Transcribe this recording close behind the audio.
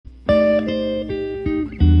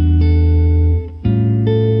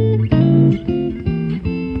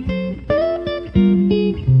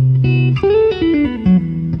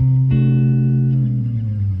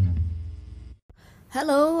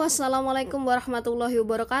Assalamualaikum warahmatullahi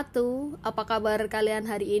wabarakatuh. Apa kabar kalian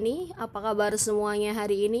hari ini? Apa kabar semuanya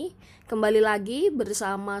hari ini? Kembali lagi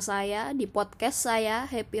bersama saya di podcast saya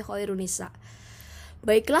Happy Khairunisa.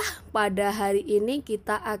 Baiklah, pada hari ini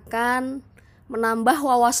kita akan menambah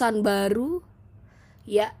wawasan baru,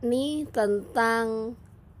 yakni tentang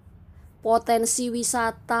potensi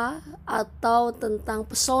wisata atau tentang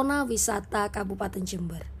pesona wisata Kabupaten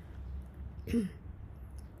Jember.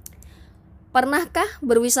 Pernahkah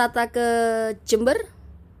berwisata ke Jember?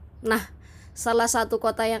 Nah, salah satu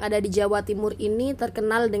kota yang ada di Jawa Timur ini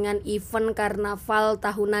terkenal dengan event karnaval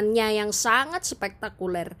tahunannya yang sangat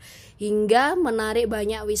spektakuler hingga menarik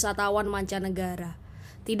banyak wisatawan mancanegara.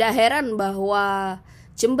 Tidak heran bahwa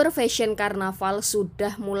Jember Fashion Carnaval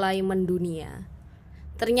sudah mulai mendunia.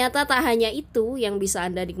 Ternyata tak hanya itu yang bisa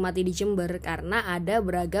Anda nikmati di Jember, karena ada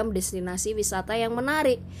beragam destinasi wisata yang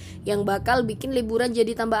menarik yang bakal bikin liburan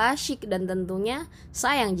jadi tambah asyik dan tentunya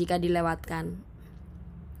sayang jika dilewatkan.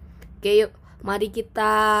 Oke, yuk mari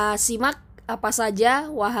kita simak apa saja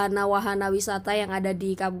wahana-wahana wisata yang ada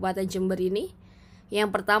di Kabupaten Jember ini.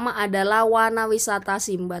 Yang pertama adalah Wana Wisata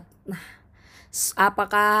Simbad. Nah,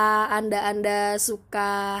 apakah Anda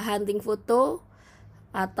suka hunting foto?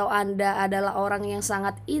 Atau Anda adalah orang yang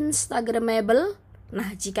sangat instagramable?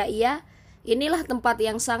 Nah, jika iya, inilah tempat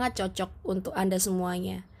yang sangat cocok untuk Anda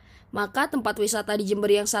semuanya. Maka tempat wisata di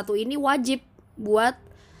Jember yang satu ini wajib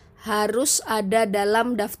harus ada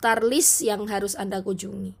dalam daftar list yang harus Anda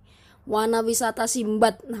kunjungi. Wana Wisata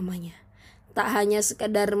Simbad namanya. Tak hanya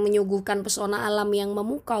sekedar menyuguhkan pesona alam yang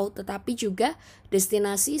memukau, tetapi juga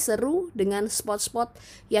destinasi seru dengan spot-spot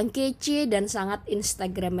yang kece dan sangat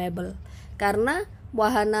instagramable. Karena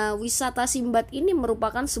wahana wisata Simbad ini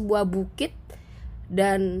merupakan sebuah bukit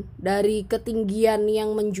dan dari ketinggian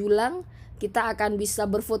yang menjulang kita akan bisa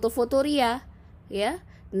berfoto-foto ria, ya.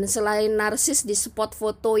 Dan selain narsis di spot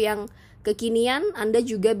foto yang kekinian, Anda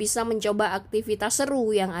juga bisa mencoba aktivitas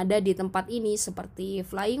seru yang ada di tempat ini seperti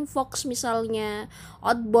Flying Fox misalnya,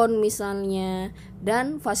 outbound misalnya,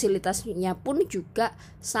 dan fasilitasnya pun juga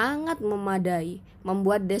sangat memadai,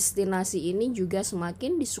 membuat destinasi ini juga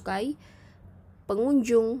semakin disukai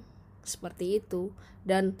pengunjung seperti itu.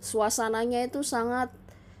 Dan suasananya itu sangat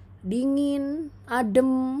dingin,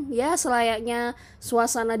 adem, ya selayaknya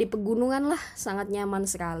suasana di pegunungan lah, sangat nyaman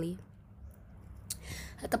sekali.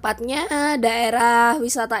 Tepatnya daerah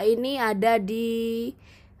wisata ini ada di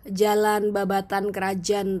Jalan Babatan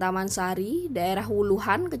Kerajaan Taman Sari, daerah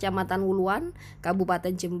Wuluhan, Kecamatan Wuluhan,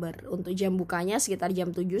 Kabupaten Jember. Untuk jam bukanya sekitar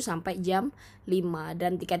jam 7 sampai jam 5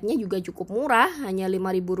 dan tiketnya juga cukup murah, hanya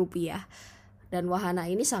Rp5.000. Dan wahana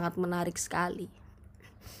ini sangat menarik sekali.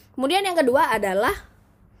 Kemudian yang kedua adalah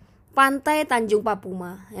Pantai Tanjung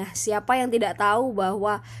Papuma. Ya, siapa yang tidak tahu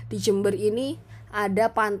bahwa di Jember ini ada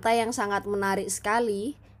pantai yang sangat menarik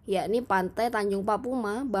sekali, yakni Pantai Tanjung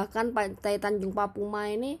Papuma. Bahkan Pantai Tanjung Papuma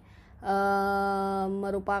ini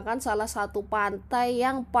merupakan salah satu pantai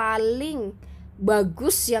yang paling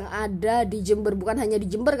bagus yang ada di Jember. Bukan hanya di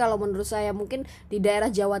Jember kalau menurut saya, mungkin di daerah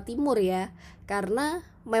Jawa Timur ya, karena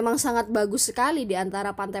memang sangat bagus sekali di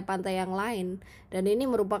antara pantai-pantai yang lain. Dan ini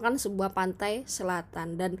merupakan sebuah pantai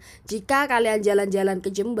selatan. Dan jika kalian jalan-jalan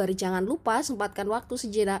ke Jember, jangan lupa sempatkan waktu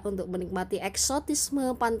sejenak untuk menikmati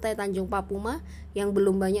eksotisme Pantai Tanjung Papuma yang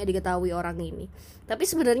belum banyak diketahui orang ini. Tapi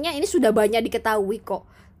sebenarnya ini sudah banyak diketahui kok.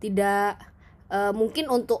 Tidak mungkin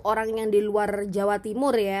untuk orang yang di luar Jawa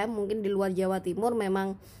Timur ya, mungkin di luar Jawa Timur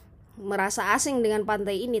memang merasa asing dengan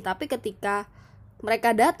pantai ini. Tapi ketika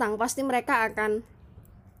mereka datang, pasti mereka akan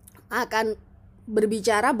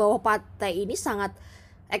berbicara bahwa pantai ini sangat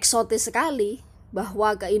eksotis sekali,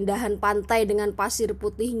 bahwa keindahan pantai dengan pasir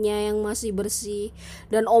putihnya yang masih bersih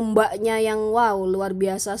dan ombaknya yang wow, luar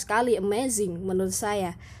biasa sekali, amazing menurut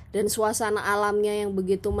saya, dan suasana alamnya yang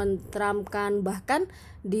begitu menteramkan. Bahkan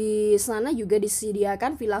di sana juga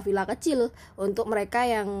disediakan villa-villa kecil untuk mereka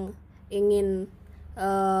yang ingin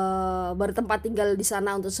bertempat tinggal di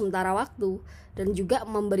sana untuk sementara waktu, dan juga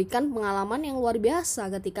memberikan pengalaman yang luar biasa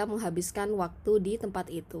ketika menghabiskan waktu di tempat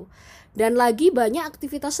itu. Dan lagi banyak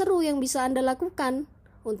aktivitas seru yang bisa Anda lakukan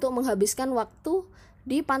untuk menghabiskan waktu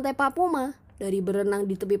di Pantai Papuma, dari berenang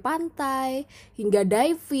di tepi pantai hingga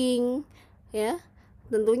diving, ya.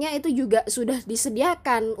 Tentunya itu juga sudah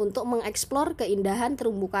disediakan untuk mengeksplor keindahan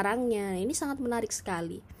terumbu karangnya. Ini sangat menarik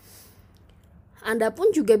sekali. Anda pun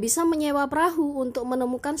juga bisa menyewa perahu untuk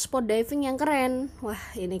menemukan spot diving yang keren. Wah,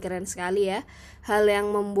 ini keren sekali ya. Hal yang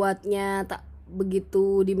membuatnya tak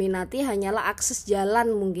begitu diminati hanyalah akses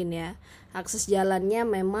jalan mungkin ya. Akses jalannya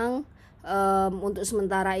memang untuk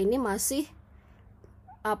sementara ini masih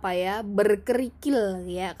berkerikil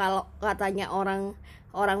ya. Kalau katanya orang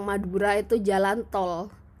Madura itu jalan tol.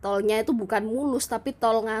 tolnya itu bukan mulus tapi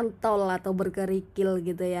tol ngantol atau berkerikil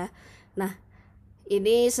gitu ya. Nah,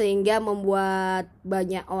 ini sehingga membuat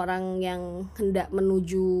banyak orang yang hendak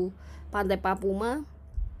menuju Pantai Papuma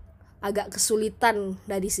agak kesulitan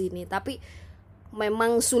dari sini. Tapi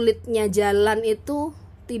memang sulitnya jalan itu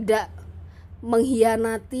tidak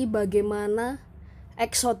mengkhianati bagaimana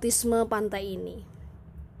eksotisme pantai ini.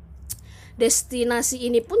 Destinasi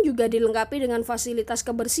ini pun juga dilengkapi dengan fasilitas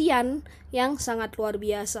kebersihan yang sangat luar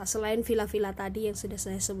biasa selain villa-villa tadi yang sudah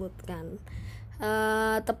saya sebutkan.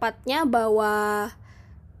 Tepatnya bahwa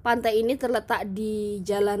pantai ini terletak di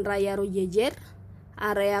Jalan Raya Lojejer,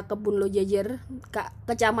 area Kebun Lojejer,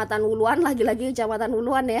 Kecamatan Wuluan, lagi-lagi Kecamatan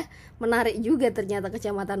Wuluan ya. Menarik juga ternyata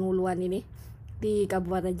Kecamatan Wuluan ini di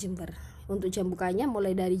Kabupaten Jember. Untuk jam bukanya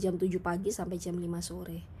mulai dari jam 7 pagi sampai jam 5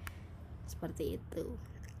 sore. Seperti itu.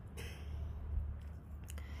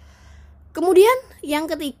 Kemudian yang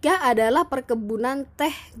ketiga adalah perkebunan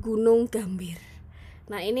teh Gunung Gambir.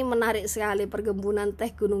 Nah, ini menarik sekali, perkebunan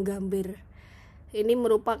teh Gunung Gambir. Ini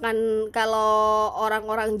merupakan, kalau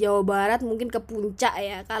orang-orang Jawa Barat mungkin ke puncak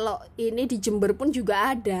ya. Kalau ini di Jember pun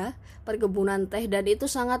juga ada perkebunan teh dan itu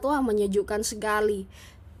sangat menyejukkan sekali.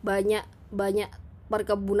 Banyak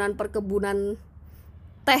perkebunan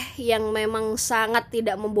teh yang memang sangat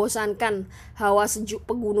tidak membosankan. Hawa sejuk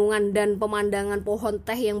pegunungan dan pemandangan pohon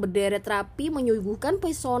teh yang berderet rapi menyuguhkan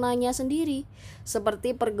pesonanya sendiri.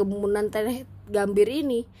 Seperti perkebunan teh Gambir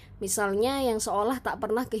ini, misalnya, yang seolah tak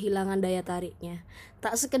pernah kehilangan daya tariknya.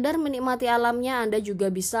 Tak sekedar menikmati alamnya, Anda juga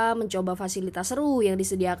bisa mencoba fasilitas seru yang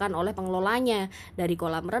disediakan oleh pengelolanya, dari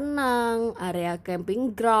kolam renang, area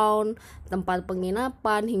camping ground, tempat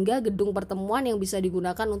penginapan, hingga gedung pertemuan yang bisa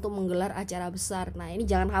digunakan untuk menggelar acara besar. Nah, ini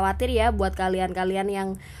jangan khawatir ya buat kalian-kalian yang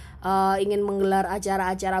ingin menggelar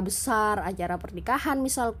acara-acara besar, acara pernikahan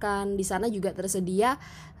misalkan. Di sana juga tersedia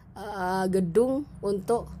gedung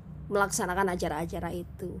untuk melaksanakan acara-acara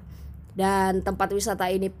itu. Dan tempat wisata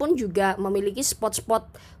ini pun juga memiliki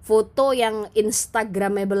spot-spot foto yang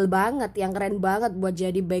instagramable banget, yang keren banget buat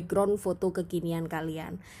jadi background foto kekinian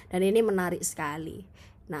kalian. Dan ini menarik sekali.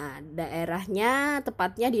 Nah, daerahnya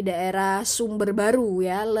tepatnya di daerah Sumber Baru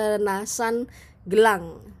ya, Lenasan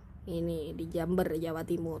Gelang. Ini di Jember, Jawa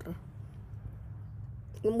Timur.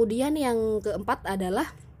 Kemudian yang keempat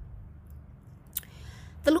adalah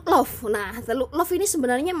Teluk Love. Nah, Teluk Love ini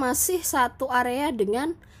sebenarnya masih satu area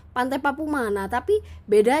dengan Pantai Papuma. Nah, tapi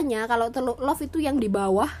bedanya kalau Teluk Love itu yang di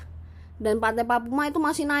bawah dan Pantai Papuma itu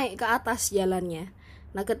masih naik ke atas jalannya.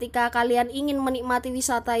 Nah, ketika kalian ingin menikmati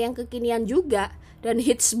wisata yang kekinian juga dan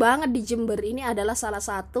hits banget di Jember, ini adalah salah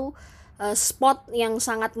satu spot yang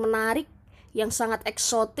sangat menarik, yang sangat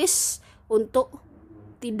eksotis untuk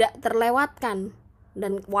tidak terlewatkan.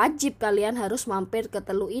 Dan wajib kalian harus mampir ke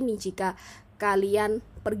teluk ini jika kalian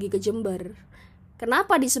pergi ke Jember.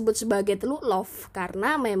 Kenapa disebut sebagai Teluk Love?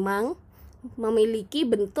 Karena memang memiliki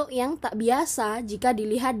bentuk yang tak biasa jika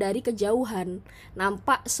dilihat dari kejauhan.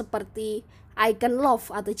 Nampak seperti ikon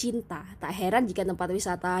love atau cinta. Tak heran jika tempat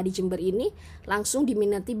wisata di Jember ini langsung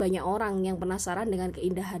diminati banyak orang yang penasaran dengan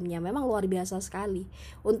keindahannya. Memang luar biasa sekali.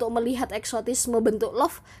 Untuk melihat eksotisme bentuk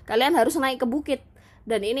love, kalian harus naik ke bukit.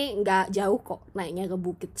 Dan ini nggak jauh kok naiknya ke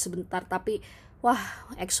bukit, sebentar, tapi wah,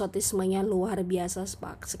 eksotismenya luar biasa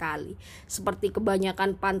sekali. Seperti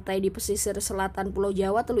kebanyakan pantai di pesisir selatan Pulau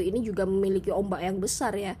Jawa, teluk ini juga memiliki ombak yang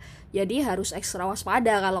besar ya. Jadi harus ekstra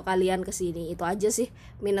waspada kalau kalian kesini. Itu aja sih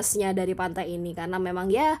minusnya dari pantai ini, karena memang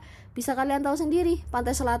ya bisa kalian tahu sendiri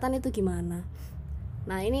pantai selatan itu gimana.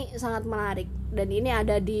 Nah, ini sangat menarik dan ini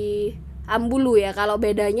ada di Ambulu ya. Kalau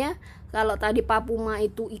bedanya, kalau tadi Papuma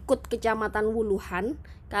itu ikut Kecamatan Wuluhan,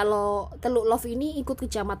 kalau Teluk Love ini ikut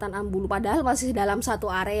Kecamatan Ambulu, padahal masih dalam satu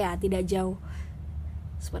area, tidak jauh.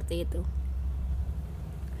 Seperti itu.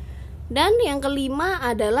 Dan yang kelima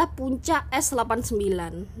adalah Puncak S89.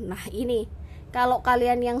 Nah, ini kalau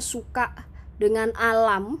kalian yang suka dengan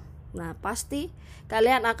alam, nah pasti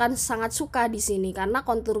kalian akan sangat suka di sini karena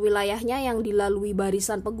kontur wilayahnya yang dilalui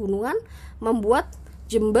barisan pegunungan membuat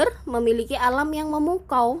Jember memiliki alam yang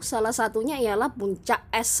memukau. Salah satunya ialah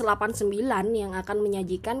Puncak S89 yang akan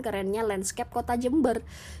menyajikan kerennya landscape kota Jember,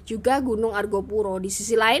 juga Gunung Argopuro di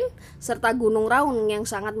sisi lain, serta Gunung Raung yang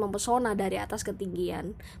sangat mempesona dari atas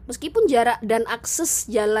ketinggian. Meskipun jarak dan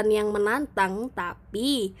akses jalan yang menantang,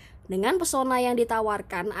 tapi dengan pesona yang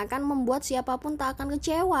ditawarkan akan membuat siapapun tak akan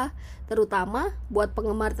kecewa, terutama buat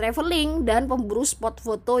penggemar traveling dan pemburu spot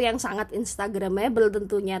foto yang sangat instagramable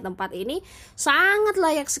tentunya. Tempat ini sangat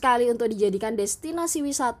layak sekali untuk dijadikan destinasi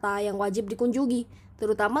wisata yang wajib dikunjungi,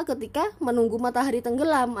 terutama ketika menunggu matahari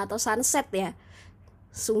tenggelam atau sunset ya.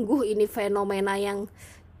 Sungguh ini fenomena yang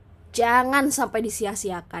jangan sampai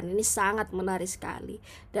disia-siakan. Ini sangat menarik sekali.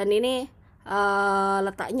 Dan ini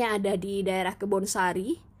letaknya ada di daerah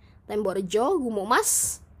Kebonsari, Temborejo,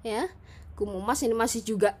 Gumumas ya. Gumumas ini masih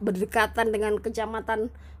juga berdekatan dengan Kecamatan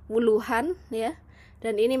Wuluhan ya.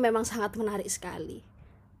 Dan ini memang sangat menarik sekali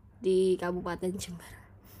di Kabupaten Jember.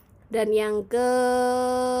 Dan yang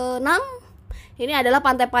ke-6 ini adalah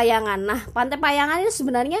Pantai Payangan. Nah, Pantai Payangan ini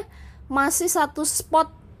sebenarnya masih satu spot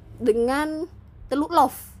dengan Teluk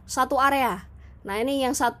Love, satu area. Nah, ini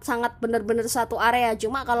yang sangat benar-benar satu area.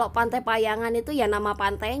 Cuma kalau Pantai Payangan itu ya nama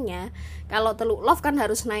pantainya. Kalau Teluk Love kan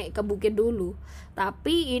harus naik ke bukit dulu.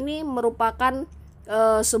 Tapi ini merupakan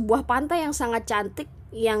sebuah pantai yang sangat cantik,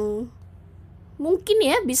 yang mungkin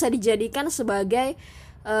ya bisa dijadikan sebagai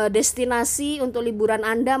destinasi untuk liburan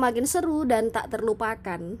Anda makin seru dan tak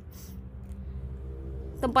terlupakan.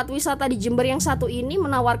 Tempat wisata di Jember yang satu ini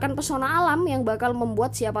menawarkan pesona alam yang bakal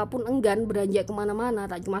membuat siapapun enggan beranjak kemana-mana.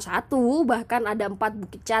 Tak cuma satu, bahkan ada 4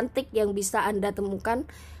 bukit cantik yang bisa Anda temukan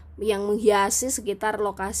yang menghiasi sekitar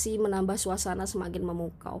lokasi, menambah suasana semakin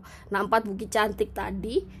memukau. Nah, 4 bukit cantik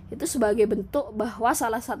tadi itu sebagai bentuk bahwa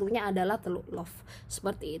salah satunya adalah Teluk Love.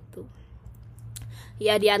 Seperti itu.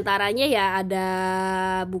 Ya, diantaranya ya ada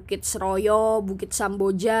Bukit Seroyo, Bukit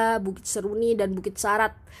Samboja, Bukit Seruni, dan Bukit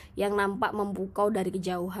Sarat yang nampak memukau dari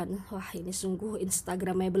kejauhan. Wah, ini sungguh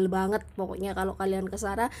instagramable banget. Pokoknya kalau kalian ke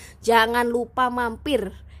sana jangan lupa mampir.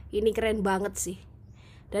 Ini keren banget sih.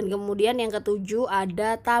 Dan kemudian yang ke-7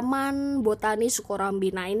 ada Taman Botani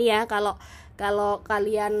Sukorambi. Nah, ini ya kalau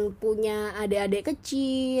kalian punya adik-adik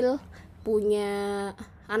kecil, punya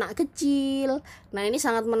anak kecil, nah ini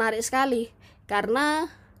sangat menarik sekali. Karena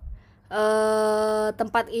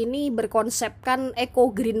tempat ini berkonsepkan Eco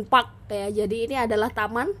Green Park ya. Jadi ini adalah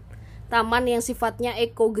taman yang sifatnya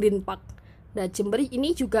Eco Green Park. Nah, Jember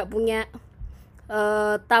ini juga punya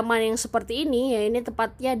taman yang seperti ini ya. Ini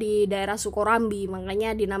tepatnya di daerah Sukorambi,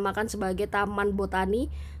 makanya dinamakan sebagai Taman Botani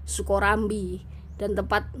Sukorambi. Dan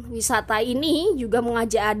tempat wisata ini juga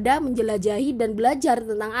mengajak Anda menjelajahi dan belajar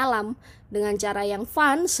tentang alam dengan cara yang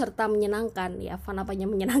fun serta menyenangkan. Ya, fun apanya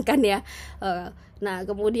menyenangkan ya. Nah,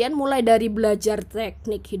 kemudian mulai dari belajar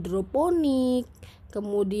teknik hidroponik,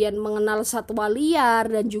 kemudian mengenal satwa liar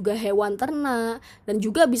dan juga hewan ternak, dan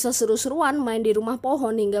juga bisa seru-seruan main di rumah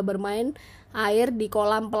pohon hingga bermain air di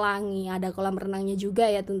kolam pelangi. Ada kolam renangnya juga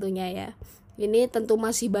ya tentunya ya. Ini tentu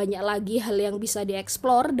masih banyak lagi hal yang bisa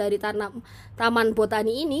dieksplor dari Taman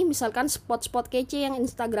Botani ini. Misalkan spot-spot kece yang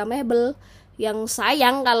instagramable, yang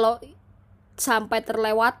sayang kalau sampai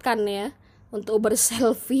terlewatkan ya untuk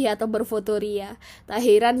berselfie atau berfotoria. Tak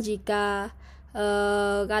heran jika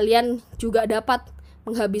kalian juga dapat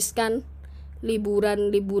menghabiskan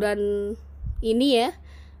liburan ini ya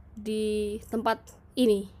di tempat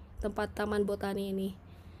ini, tempat Taman Botani ini.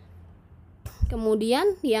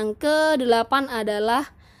 Kemudian yang ke-8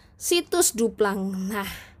 adalah Situs Duplang. Nah,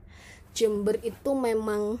 Jember itu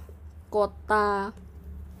memang kota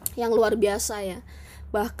yang luar biasa ya.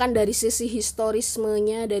 Bahkan dari sisi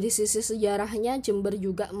historismenya, dari sisi sejarahnya, Jember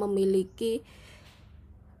juga memiliki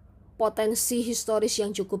potensi historis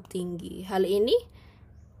yang cukup tinggi. Hal ini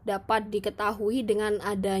dapat diketahui dengan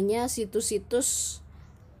adanya situs-situs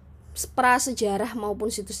prasejarah maupun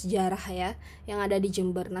situs sejarah ya yang ada di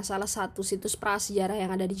Jember. Nah, salah satu situs prasejarah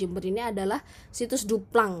yang ada di Jember ini adalah Situs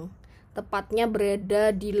Duplang. Tepatnya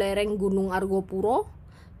berada di lereng Gunung Argopuro,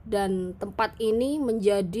 dan tempat ini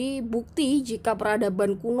menjadi bukti jika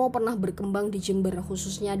peradaban kuno pernah berkembang di Jember,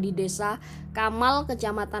 khususnya di Desa Kamal,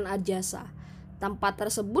 Kecamatan Arjasa. Tempat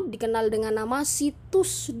tersebut dikenal dengan nama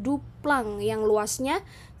Situs Duplang yang luasnya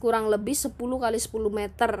kurang lebih 10 kali 10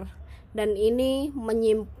 meter. Dan ini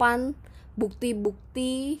menyimpan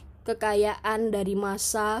bukti-bukti kekayaan dari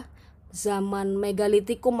masa zaman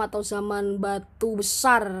megalitikum atau zaman batu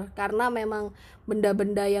besar, karena memang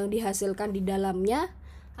benda-benda yang dihasilkan di dalamnya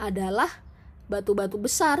adalah batu-batu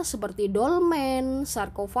besar seperti dolmen,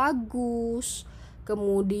 sarkofagus,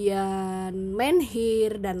 kemudian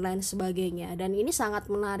menhir dan lain sebagainya. Dan ini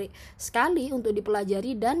sangat menarik sekali untuk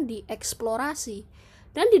dipelajari dan dieksplorasi.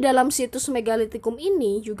 Dan di dalam situs megalitikum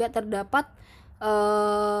ini juga terdapat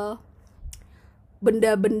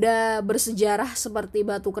benda-benda bersejarah seperti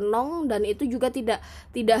batu kenong, dan itu juga tidak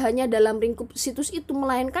hanya dalam lingkup situs itu,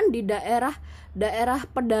 melainkan di daerah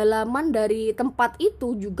pedalaman dari tempat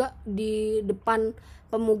itu, juga di depan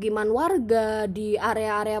pemukiman warga, di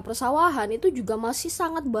area-area persawahan itu juga masih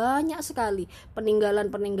sangat banyak sekali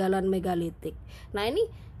peninggalan-peninggalan megalitik. Nah, ini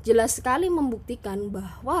jelas sekali membuktikan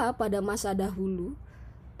bahwa pada masa dahulu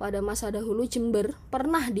Jember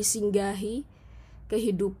pernah disinggahi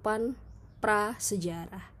kehidupan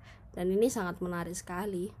prasejarah, dan ini sangat menarik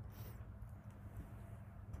sekali.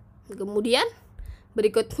 Kemudian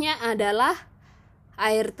berikutnya adalah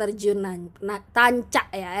air terjun Tancak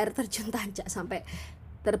ya, air terjun Tancak, sampai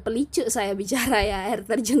terpelicuk saya bicara ya, air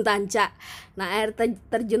terjun Tancak. Nah, air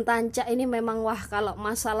terjun Tancak ini memang wah, kalau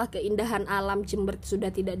masalah keindahan alam Jember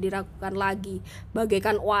sudah tidak diragukan lagi.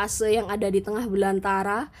 Bagaikan oase yang ada di tengah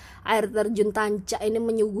belantara, air terjun Tancak ini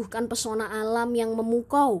menyuguhkan pesona alam yang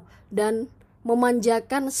memukau dan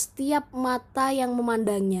memanjakan setiap mata yang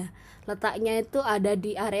memandangnya. Letaknya itu ada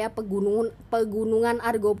di area pegunungan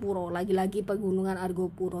Argopuro. Lagi-lagi pegunungan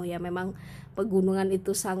Argopuro ya, memang pegunungan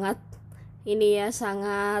itu sangat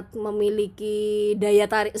sangat memiliki daya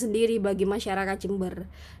tarik sendiri bagi masyarakat Jember,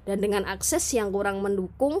 dan dengan akses yang kurang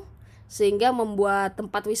mendukung sehingga membuat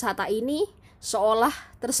tempat wisata ini seolah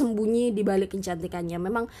tersembunyi di balik kecantikannya.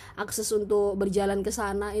 Memang akses untuk berjalan ke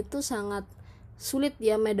sana itu sangat sulit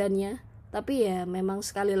ya medannya, tapi ya memang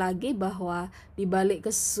sekali lagi bahwa di balik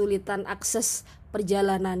kesulitan akses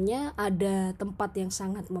perjalanannya ada tempat yang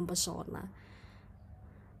sangat mempesona.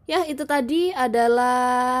 Ya, itu tadi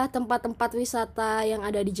adalah tempat-tempat wisata yang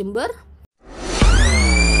ada di Jember.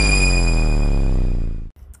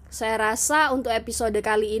 Saya rasa untuk episode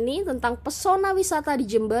kali ini tentang pesona wisata di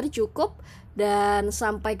Jember cukup, dan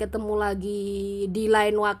sampai ketemu lagi di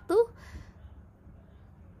lain waktu.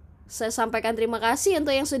 Saya sampaikan terima kasih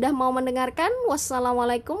untuk yang sudah mau mendengarkan.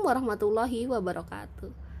 Wassalamualaikum warahmatullahi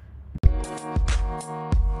wabarakatuh.